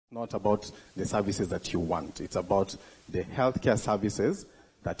Not about the services that you want. It's about the healthcare services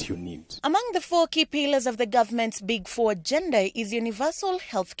that you need. Among the 4 key pillars of the government's Big Four agenda is universal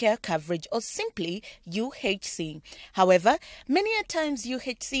healthcare coverage, or simply UHC. However, many a times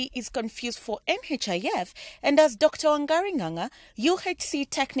UHC is confused for NHIF, and as Dr. Wangari Ng'ang'a, UHC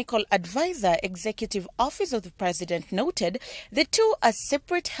Technical Advisor, Executive Office of the President, noted, the two are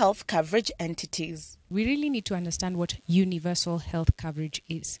separate health coverage entities. We really need to understand what universal health coverage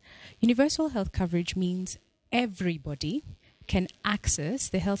is. Universal health coverage means everybody can access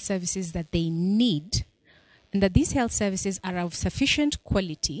the health services that they need, and that these health services are of sufficient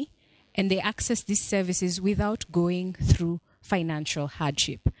quality, and they access these services without going through financial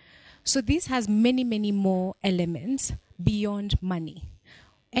hardship. So this has many, many more elements beyond money.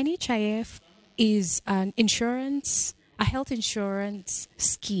 NHIF is a health insurance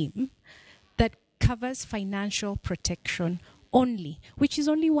scheme that covers financial protection only, which is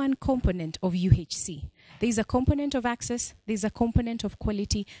only one component of UHC. There is a component of access, there is a component of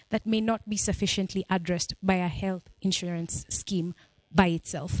quality that may not be sufficiently addressed by a health insurance scheme by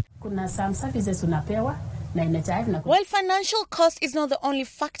itself. While financial cost is not the only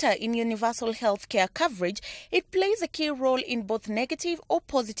factor in universal healthcare coverage, it plays a key role in both negative or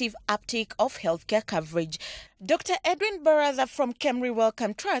positive uptake of healthcare coverage. Dr. Edwin Baraza from Kemri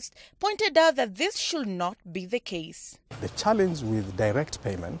Wellcome Trust pointed out that this should not be the case. The challenge with direct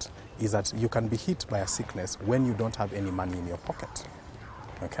payment is that you can be hit by a sickness when you don't have any money in your pocket.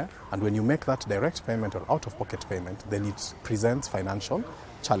 Okay? And when you make that direct payment or out-of-pocket payment, then it presents financial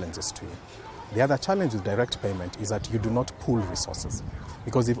challenges to you. The other challenge with direct payment is that you do not pool resources.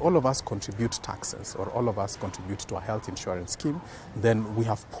 Because if all of us contribute taxes or all of us contribute to a health insurance scheme, then we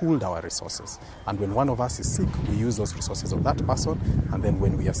have pooled our resources. And when one of us is sick, we use those resources of that person. And then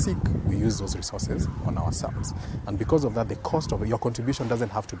when we are sick, we use those resources on ourselves. And because of that, the cost of your contribution doesn't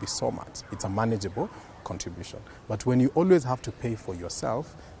have to be so much. It's a manageable contribution. But when you always have to pay for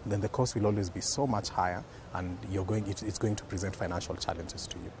yourself, then the cost will always be so much higher, and it's going to present financial challenges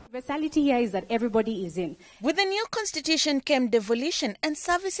to you. Universality here is that everybody is in. With the new constitution came devolution, and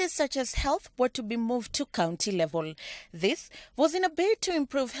services such as health were to be moved to county level. This was in a bid to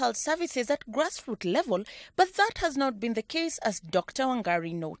improve health services at grassroots level, but that has not been the case, as Dr.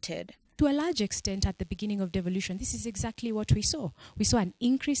 Wangari noted. To a large extent, at the beginning of devolution, this is exactly what we saw. We saw an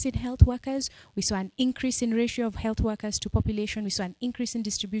increase in health workers. We saw an increase in ratio of health workers to population. We saw an increase in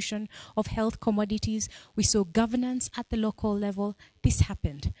distribution of health commodities. We saw governance at the local level. This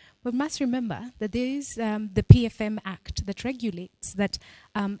happened. But must remember that there is the PFM Act that regulates that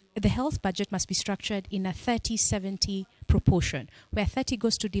the health budget must be structured in a 30-70 proportion, where 30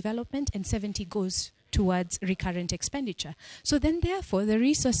 goes to development and 70 goes towards recurrent expenditure. So then, therefore, the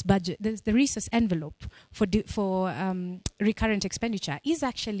resource budget, the resource envelope for recurrent expenditure is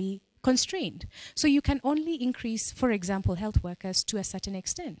actually constrained. So you can only increase, for example, health workers to a certain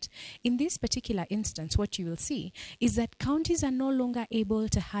extent. In this particular instance, what you will see is that counties are no longer able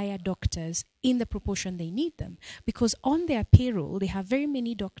to hire doctors in the proportion they need them, because on their payroll they have very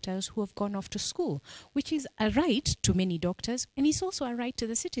many doctors who have gone off to school, which is a right to many doctors, and it's also a right to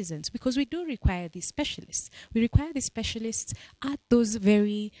the citizens, because we do require these specialists. We require these specialists at those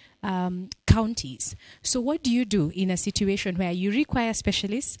very counties. So what do you do in a situation where you require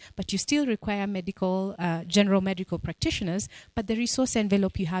specialists, but you still require general medical practitioners, but the resource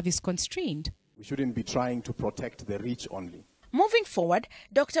envelope you have is constrained? We shouldn't be trying to protect the rich only. Moving forward,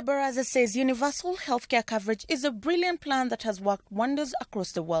 Dr. Baraza says universal healthcare coverage is a brilliant plan that has worked wonders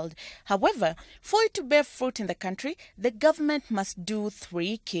across the world. However, for it to bear fruit in the country, the government must do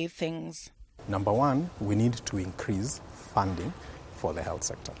 3 key things. Number one, we need to increase funding for the health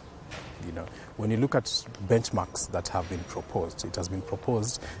sector. When you look at benchmarks that have been proposed, it has been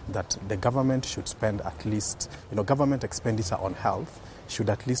proposed that the government should spend at least, government expenditure on health should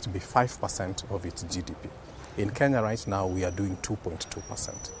at least be 5% of its GDP. In Kenya right now, we are doing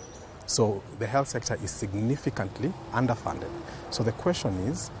 2.2%. So the health sector is significantly underfunded. So the question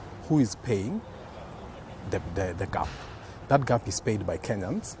is, who is paying the gap? That gap is paid by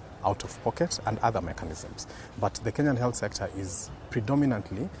Kenyans out of pocket and other mechanisms. But the Kenyan health sector is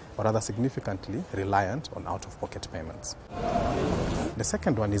predominantly, or rather significantly, reliant on out-of-pocket payments. The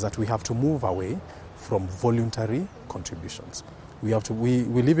second one is that we have to move away from voluntary contributions. We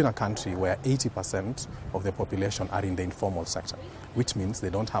live in a country where 80% of the population are in the informal sector, which means they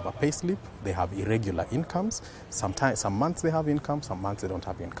don't have a pay slip, they have irregular incomes. Some months they have income, some months they don't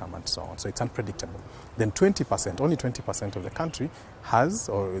have income, and so on. So it's unpredictable. Then only 20% of the country has,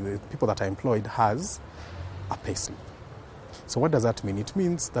 or the people that are employed has, a pay slip. So what does that mean? It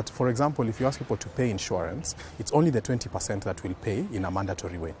means that, for example, if you ask people to pay insurance, it's only the 20% that will pay in a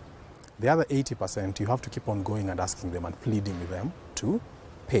mandatory way. The other 80%, you have to keep on going and asking them and pleading with them to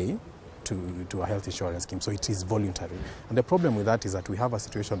pay to a health insurance scheme. So it is voluntary. And the problem with that is that we have a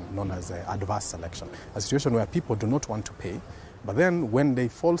situation known as adverse selection, a situation where people do not want to pay, but then when they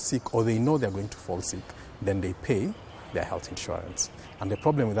fall sick or they know they're going to fall sick, then they pay their health insurance. And the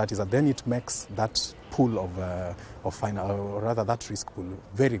problem with that is that then it makes that pool of finance, or rather that risk pool,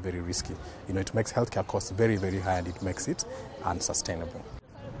 very, very risky. You know, it makes healthcare costs very, very high, and it makes it unsustainable.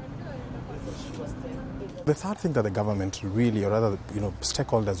 The third thing that the government really, or rather,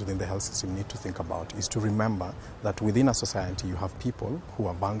 stakeholders within the health system need to think about is to remember that within a society you have people who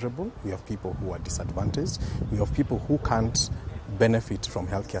are vulnerable, we have people who are disadvantaged, we have people who can't benefit from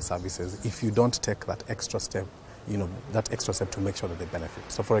healthcare services if you don't take that extra step to make sure that they benefit.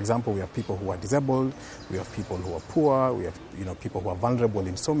 So, for example, we have people who are disabled, we have people who are poor, we have people who are vulnerable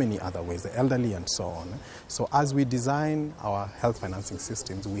in so many other ways, the elderly and so on. So as we design our health financing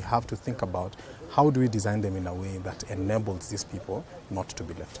systems, we have to think about how do we design them in a way that enables these people not to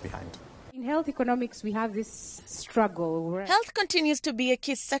be left behind. In health economics, we have this struggle. Health continues to be a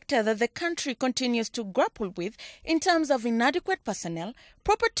key sector that the country continues to grapple with in terms of inadequate personnel,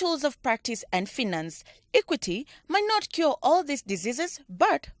 proper tools of practice and finance. Equity might not cure all these diseases,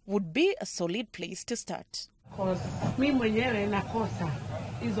 but would be a solid place to start. Mimi mwenyewe nakosa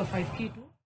hizo 5 kitu.